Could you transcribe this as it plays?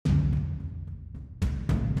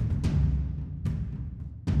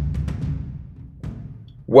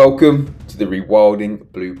Welcome to the ReWilding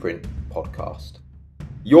Blueprint Podcast,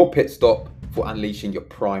 your pit stop for unleashing your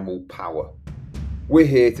primal power. We're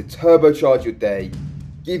here to turbocharge your day,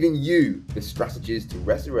 giving you the strategies to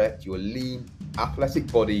resurrect your lean, athletic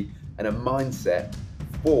body and a mindset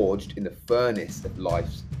forged in the furnace of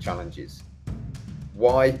life's challenges.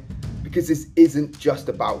 Why? Because this isn't just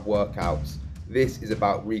about workouts. This is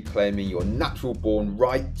about reclaiming your natural born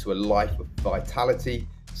right to a life of vitality,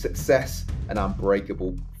 success, and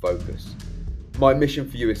unbreakable focus. My mission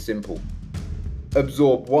for you is simple.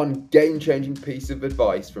 Absorb one game-changing piece of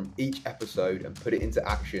advice from each episode and put it into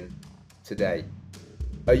action today.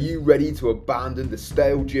 Are you ready to abandon the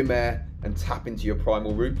stale gym air and tap into your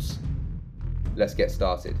primal roots? Let's get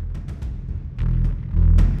started.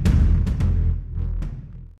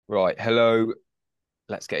 Right, hello.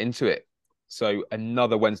 Let's get into it. So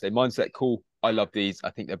another Wednesday mindset call. I love these.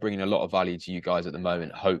 I think they're bringing a lot of value to you guys at the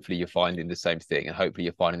moment. Hopefully you're finding the same thing, and hopefully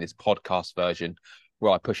you're finding this podcast version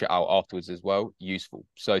where I push it out afterwards as well useful.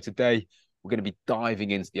 So today we're going to be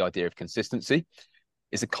diving into the idea of consistency.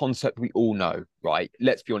 It's a concept we all know, right?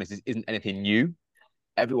 Let's be honest, this isn't anything new.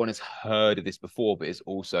 Everyone has heard of this before, but it's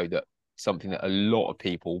also something that a lot of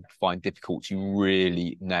people find difficult to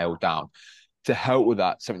really nail down. To help with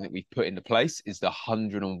that, something that we've put into place is the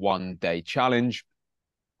 101-day challenge,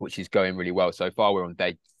 which is going really well so far. We're on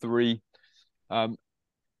day 3. And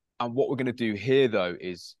what we're going to do here, though,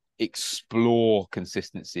 is explore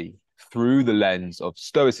consistency through the lens of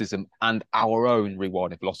Stoicism and our own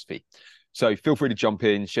rewilding philosophy. So feel free to jump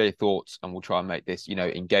in, share your thoughts, and we'll try and make this,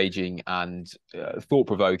 engaging and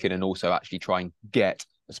thought-provoking, and also actually try and get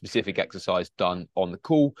a specific exercise done on the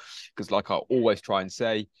call. Because like I always try and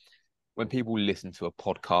say, when people listen to a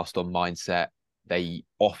podcast on mindset, they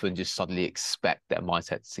often just suddenly expect their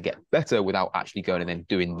mindset to get better without actually going and then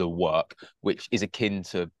doing the work, which is akin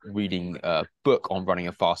to reading a book on running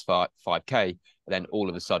a fast 5K, and then all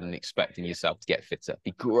of a sudden expecting yourself to get fitter. It'd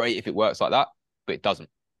be great if it works like that, but it doesn't.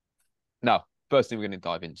 Now, first thing we're going to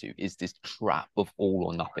dive into is this trap of all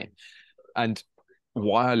or nothing. And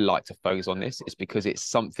why I like to focus on this is because it's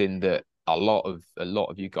something that a lot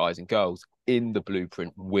of you guys and girls in the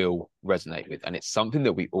blueprint will resonate with, and it's something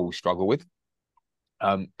that we all struggle with,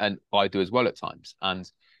 and I do as well at times. And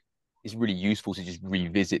it's really useful to just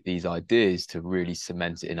revisit these ideas to really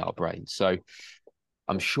cement it in our brains. So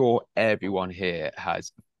I'm sure everyone here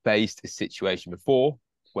has faced a situation before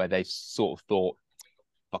where they've sort of thought,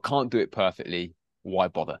 if I can't do it perfectly, why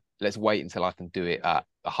bother? Let's wait until I can do it at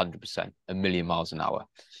 100%, a million miles an hour.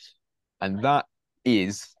 And that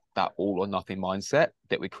is that all or nothing mindset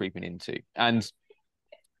that we're creeping into. And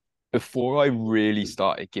before I really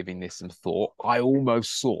started giving this some thought, I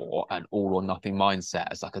almost saw an all or nothing mindset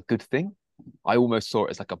as like a good thing. I almost saw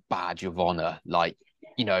it as like a badge of honor. Like,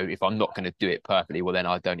 if I'm not going to do it perfectly, well, then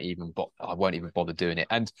I won't even bother doing it.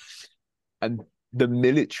 And the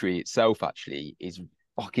military itself actually is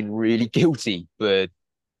fucking really guilty for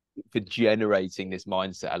generating this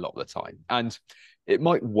mindset a lot of the time. And it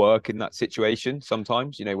might work in that situation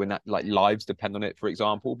sometimes, when that lives depend on it, for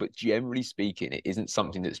example, but generally speaking, it isn't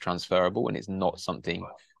something that's transferable, and it's not something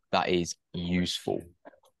that is useful.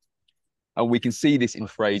 And we can see this in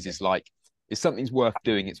phrases like, if something's worth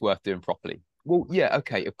doing, it's worth doing properly. Well, yeah,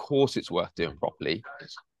 okay, of course it's worth doing properly.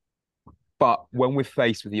 But when we're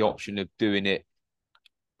faced with the option of doing it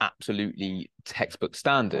absolutely textbook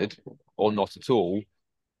standard or not at all,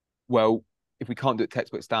 well, if we can't do it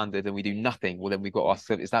textbook standard and we do nothing, well, then we've got to ask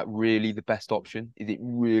ourselves, is that really the best option? Is it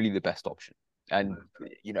really the best option? And,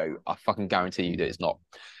 I fucking guarantee you that it's not.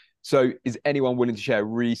 So is anyone willing to share a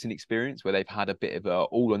recent experience where they've had a bit of a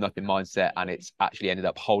all or nothing mindset and it's actually ended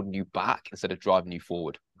up holding you back instead of driving you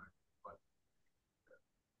forward?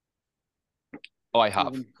 I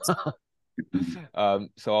have.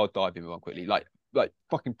 So I'll dive in with one quickly. Like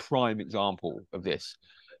fucking prime example of this.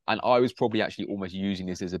 And I was probably actually almost using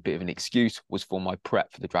this as a bit of an excuse, was for my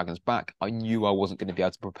prep for the Dragon's Back. I knew I wasn't going to be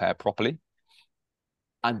able to prepare properly.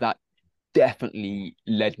 And that definitely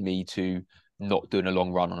led me to not doing a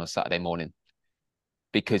long run on a Saturday morning,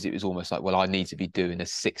 because it was almost like, well, I need to be doing a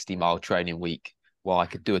 60-mile training week. Well, I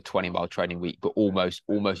could do a 20-mile training week, but almost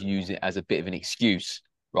use it as a bit of an excuse,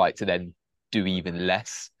 right, to then do even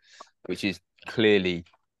less, which is clearly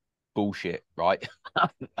bullshit, right?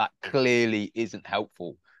 That clearly isn't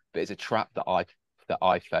helpful, but it's a trap that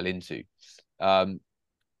I fell into.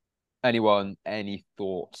 Anyone, any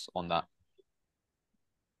thoughts on that?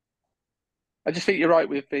 I just think you're right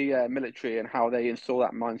with the military and how they install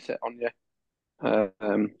that mindset on you,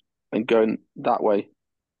 and going that way,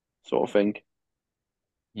 sort of thing.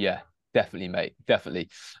 Yeah, Definitely, mate. Definitely.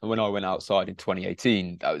 And when I went outside in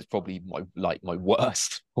 2018, that was probably my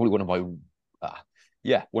worst, probably one of my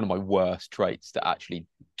one of my worst traits that actually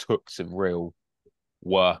took some real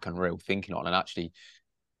work and real thinking on. And actually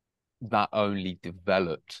that only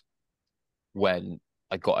developed when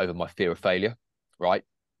I got over my fear of failure, right?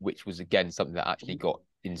 Which was again something that actually got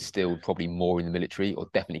instilled probably more in the military, or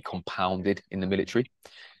definitely compounded in the military.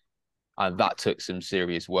 And that took some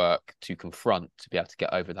serious work to confront, to be able to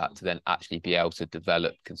get over that, to then actually be able to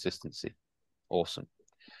develop consistency. Awesome.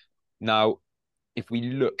 Now, if we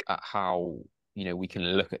look at how, we can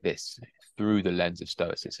look at this through the lens of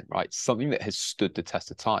Stoicism, right? Something that has stood the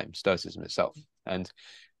test of time, Stoicism itself. And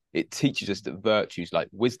it teaches us that virtues like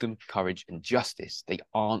wisdom, courage, and justice, they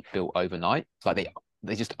aren't built overnight. It's like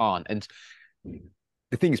they just aren't. And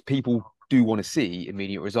the thing is, people do want to see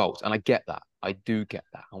immediate results. And I get that. I do get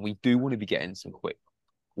that. And we do want to be getting some quick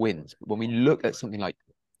wins. But when we look at something like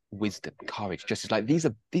wisdom, courage, justice, like these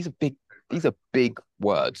are big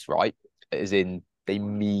words, right? As in they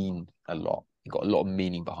mean a lot. They've got a lot of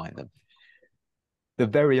meaning behind them. The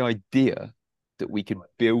very idea that we could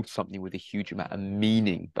build something with a huge amount of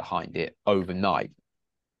meaning behind it overnight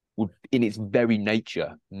would, in its very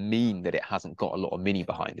nature, mean that it hasn't got a lot of meaning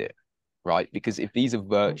behind it, right? Because if these are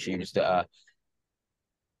virtues that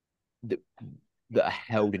are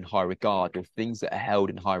held in high regard, or things that are held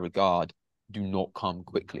in high regard do not come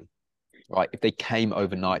quickly, right? If they came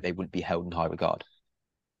overnight, they wouldn't be held in high regard.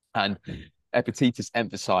 And Epictetus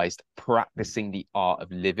emphasized practicing the art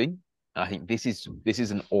of living. And I think this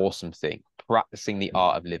is an awesome thing, practicing the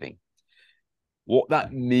art of living. What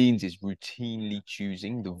that means is routinely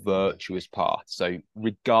choosing the virtuous path. So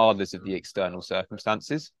regardless of the external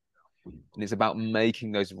circumstances, and it's about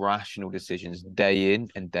making those rational decisions day in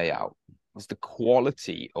and day out. It's the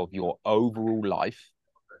quality of your overall life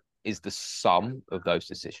is the sum of those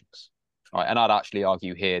decisions, right? And I'd actually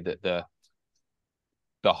argue here that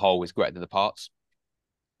the whole is greater than the parts,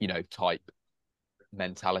 type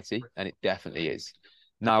mentality, and it definitely is.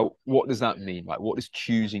 Now, what does that mean? Like, what does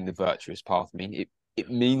choosing the virtuous path mean? It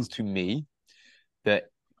means to me that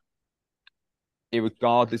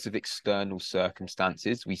regardless of external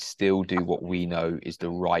circumstances, we still do what we know is the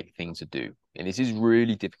right thing to do. And this is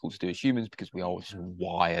really difficult to do as humans because we are just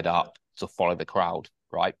wired up to follow the crowd,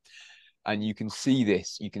 right? And you can see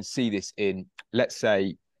this in, let's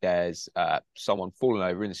say there's someone falling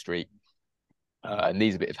over in the street and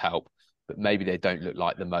needs a bit of help, but maybe they don't look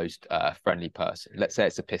like the most friendly person. Let's say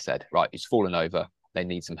it's a pisshead, right? He's fallen over. They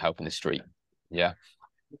need some help in the street. Yeah.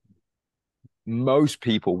 Most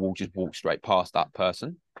people will just walk straight past that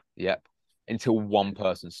person. Yep. Until one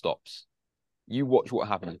person stops. You watch what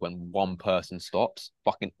happens when one person stops.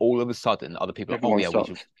 Fucking all of a sudden, other people are like,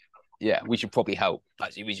 oh yeah, we should probably help.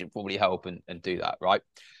 Actually, we should probably help and do that, right?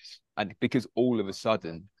 And because all of a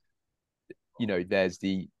sudden, there's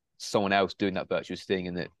someone else doing that virtuous thing,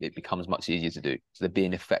 and it becomes much easier to do. So they're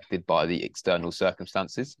being affected by the external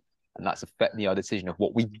circumstances, and that's affecting our decision of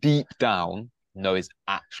what we deep down know is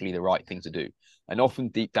actually the right thing to do. And often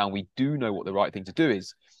deep down, we do know what the right thing to do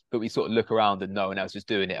is, but we sort of look around and no one else is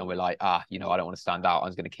doing it, and we're like, I don't want to stand out. I'm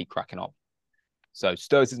just going to keep cracking on. So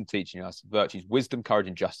Stoicism teaching us virtues, wisdom, courage,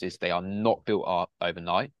 and justice. They are not built up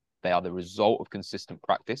overnight. They are the result of consistent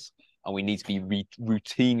practice, and we need to be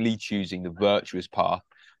routinely choosing the virtuous path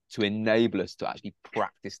to enable us to actually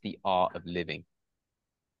practice the art of living.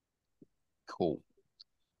 Cool.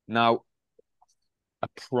 Now, a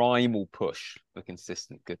primal push for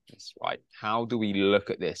consistent goodness, right? How do we look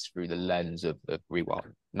at this through the lens of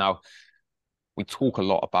ReWilding? Now, we talk a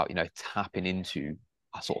lot about, tapping into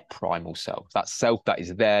our sort of primal self, that self that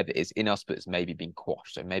is there, that is in us, but it's maybe been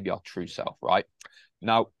quashed. So maybe our true self, right?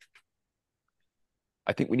 Now,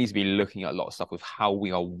 I think we need to be looking at a lot of stuff with how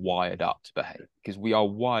we are wired up to behave, because we are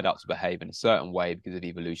wired up to behave in a certain way because of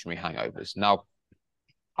evolutionary hangovers. Now,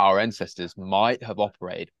 our ancestors might have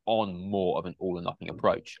operated on more of an all or nothing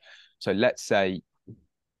approach. So let's say,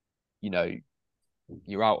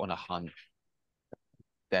 you're out on a hunt.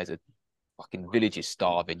 There's a fucking village is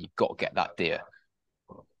starving. You've got to get that deer.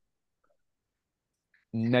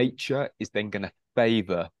 Nature is then going to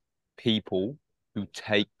favor people who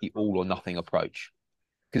take the all or nothing approach.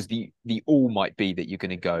 Because the all might be that you're going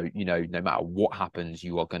to go, no matter what happens,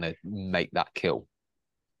 you are going to make that kill,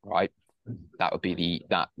 right? That would be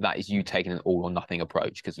that is you taking an all or nothing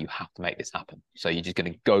approach because you have to make this happen. So you're just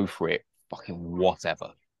going to go for it, fucking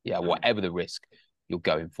whatever. Yeah, whatever the risk, you're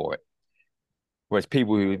going for it. Whereas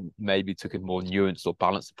people who maybe took a more nuanced or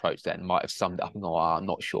balanced approach then might have summed it up and go, I'm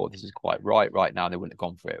not sure this is quite right now. They wouldn't have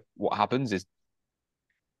gone for it. What happens is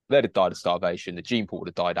they'd have died of starvation. The gene pool would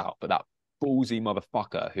have died out, but ballsy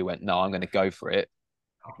motherfucker who went, no, I'm going to go for it,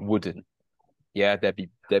 wouldn't. Yeah, they'd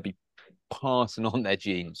be passing on their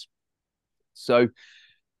genes. So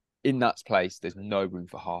in that place, there's no room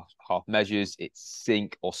for half measures. It's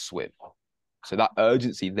sink or swim. So that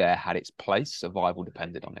urgency there had its place. Survival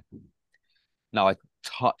depended on it. Now, I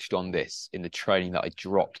touched on this in the training that I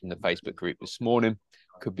dropped in the Facebook group this morning.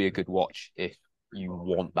 Could be a good watch if you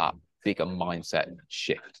want that bigger mindset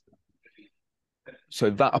shift. So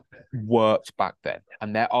that worked back then.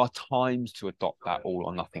 And there are times to adopt that all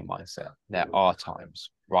or nothing mindset. There are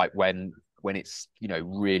times, right, when it's,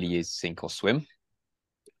 really is sink or swim.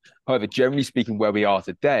 However, generally speaking, where we are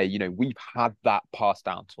today, we've had that passed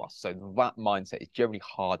down to us. So that mindset is generally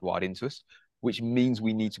hardwired into us, which means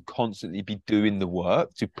we need to constantly be doing the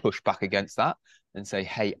work to push back against that and say,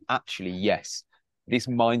 hey, actually, yes, this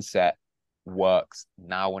mindset works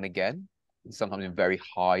now and again, sometimes in very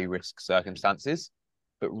high risk circumstances.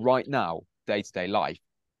 But right now, day-to-day life,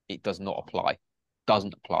 it does not apply,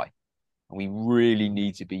 doesn't apply. And we really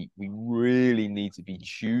need to be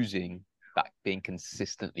choosing that being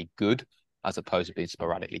consistently good as opposed to being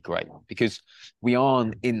sporadically great, because we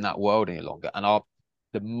aren't in that world any longer. And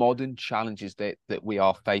the modern challenges that we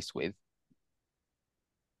are faced with,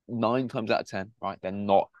 9 times out of 10, right? They're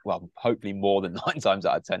not, well, hopefully more than 9 times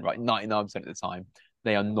out of 10, right? 99% of the time,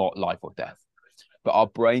 they are not life or death. But our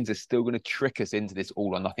brains are still going to trick us into this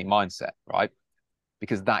all or nothing mindset, right?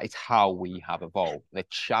 Because that is how we have evolved. The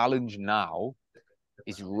challenge now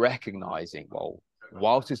is recognizing, well,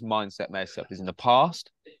 whilst this mindset may have served us in the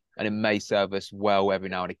past, and it may serve us well every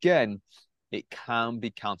now and again, it can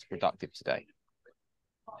be counterproductive today.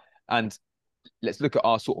 And let's look at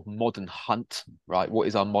our sort of modern hunt, right? What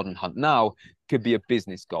is our modern hunt now? Could be a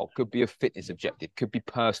business goal, could be a fitness objective, could be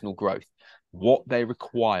personal growth. What they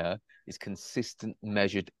require is consistent,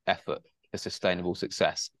 measured effort for sustainable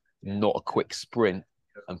success, not a quick sprint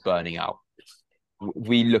and burning out.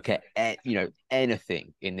 We look at,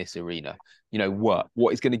 anything in this arena, work.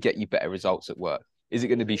 What is going to get you better results at work? Is it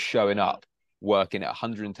going to be showing up, working at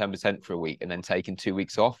 110% for a week and then taking 2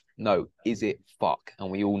 weeks off? No. Is it fuck?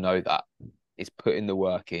 And we all know that. It's putting the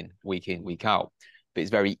work in, week out. But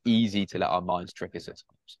it's very easy to let our minds trick us at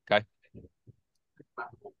times, okay?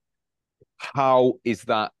 How is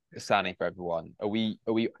that sounding for everyone? Are we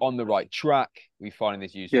on the right track? Are we finding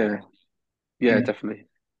this useful? Yeah, definitely.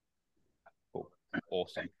 Cool.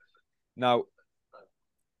 Awesome. Now,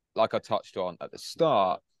 like I touched on at the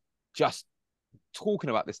start, just talking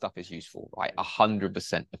about this stuff is useful, right?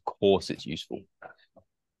 100%. Of course it's useful.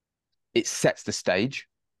 It sets the stage,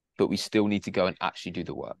 but we still need to go and actually do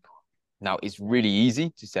the work. Now, it's really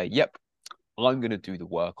easy to say, yep, I'm going to do the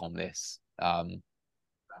work on this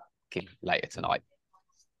later tonight.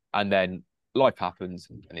 And then life happens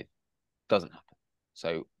and it doesn't happen.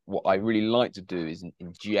 So what I really like to do is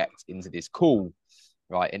inject into this call,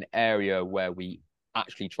 right, an area where we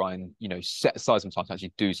actually try and, set aside some time to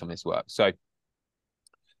actually do some of this work. So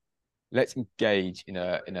let's engage in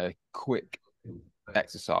a quick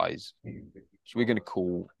exercise, which we're going to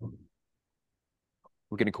call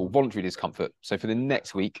voluntary discomfort. So for the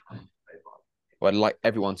next week, I'd like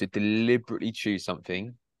everyone to deliberately choose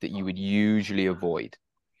something that you would usually avoid,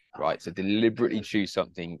 right? So deliberately choose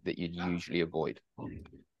something that you'd usually avoid.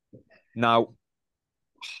 Now,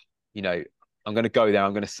 I'm going to go there.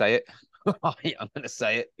 I'm going to say it. I'm going to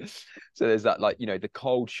say it. So there's that, the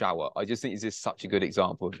cold shower. I just think this is such a good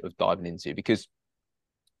example of diving into, because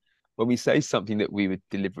when we say something that we would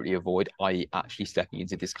deliberately avoid, i.e. actually stepping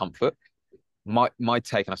into discomfort, my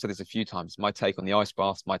take, and I've said this a few times, my take on the ice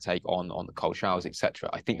baths, my take on the cold showers, etc.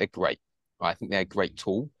 I think they're great. Right? I think they're a great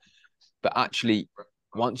tool. But actually,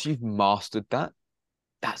 once you've mastered that,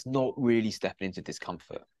 that's not really stepping into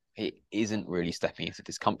discomfort. It isn't really stepping into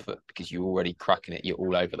discomfort because you're already cracking it. You're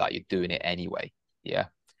all over that. You're doing it anyway. Yeah.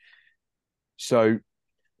 So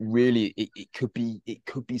really, it could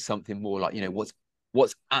be something more like,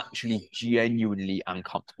 what's actually genuinely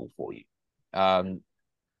uncomfortable for you.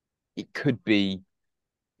 It could be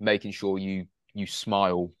making sure you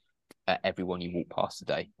smile at everyone you walk past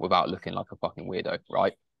today without looking like a fucking weirdo,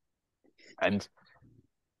 right? And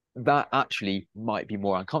that actually might be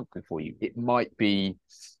more uncomfortable for you. It might be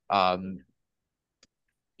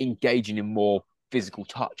engaging in more physical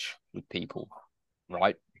touch with people,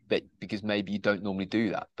 right? But because maybe you don't normally do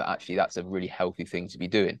that, but actually that's a really healthy thing to be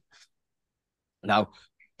doing. Now,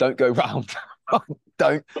 don't go round.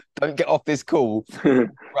 don't get off this call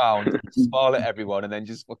round, smile at everyone, and then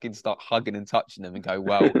just fucking start hugging and touching them and go,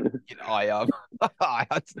 well, I I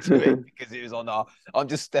had to do it because it was on I'm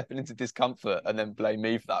just stepping into discomfort and then blame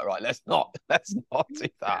me for that, right? Let's not do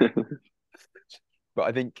that. But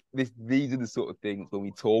I think these are the sort of things when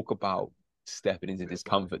we talk about stepping into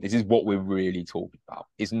discomfort, this is what we're really talking about.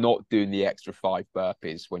 It's not doing the extra 5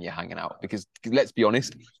 burpees when you're hanging out. Because let's be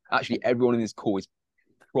honest, actually everyone in this call is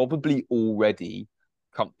probably already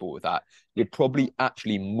comfortable with that. You're probably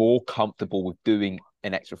actually more comfortable with doing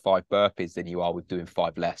an extra 5 burpees than you are with doing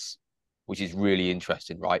 5 less, which is really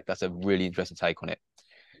interesting, right? That's a really interesting take on it.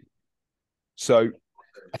 So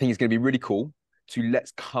I think it's going to be really cool to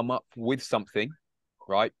let's come up with something,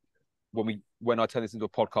 right? When I turn this into a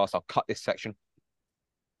podcast, I'll cut this section.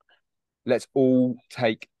 Let's all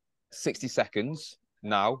take 60 seconds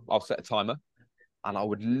now. I'll set a timer, and I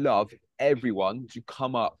would love everyone to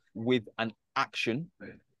come up with an action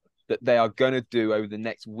that they are going to do over the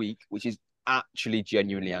next week, which is actually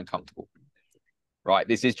genuinely uncomfortable. Right?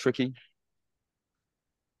 This is tricky.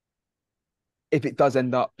 If it does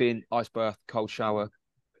end up being ice bath, cold shower,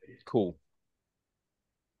 cool.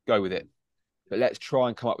 Go with it. But let's try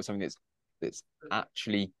and come up with something that's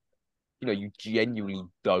actually, you genuinely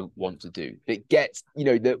don't want to do. It gets,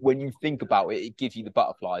 that when you think about it, it gives you the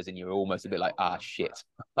butterflies and you're almost a bit like, shit,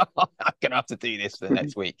 I'm going to have to do this for the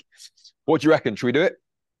next week. What do you reckon? Should we do it?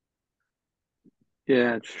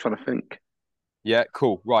 Yeah, just trying to think. Yeah,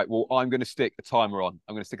 cool. Right. Well, I'm going to stick a timer on.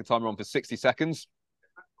 I'm going to stick a timer on for 60 seconds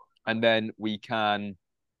and then we can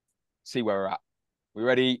see where we're at. We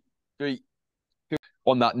ready? 3, 2.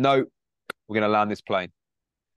 On that note, we're going to land this plane.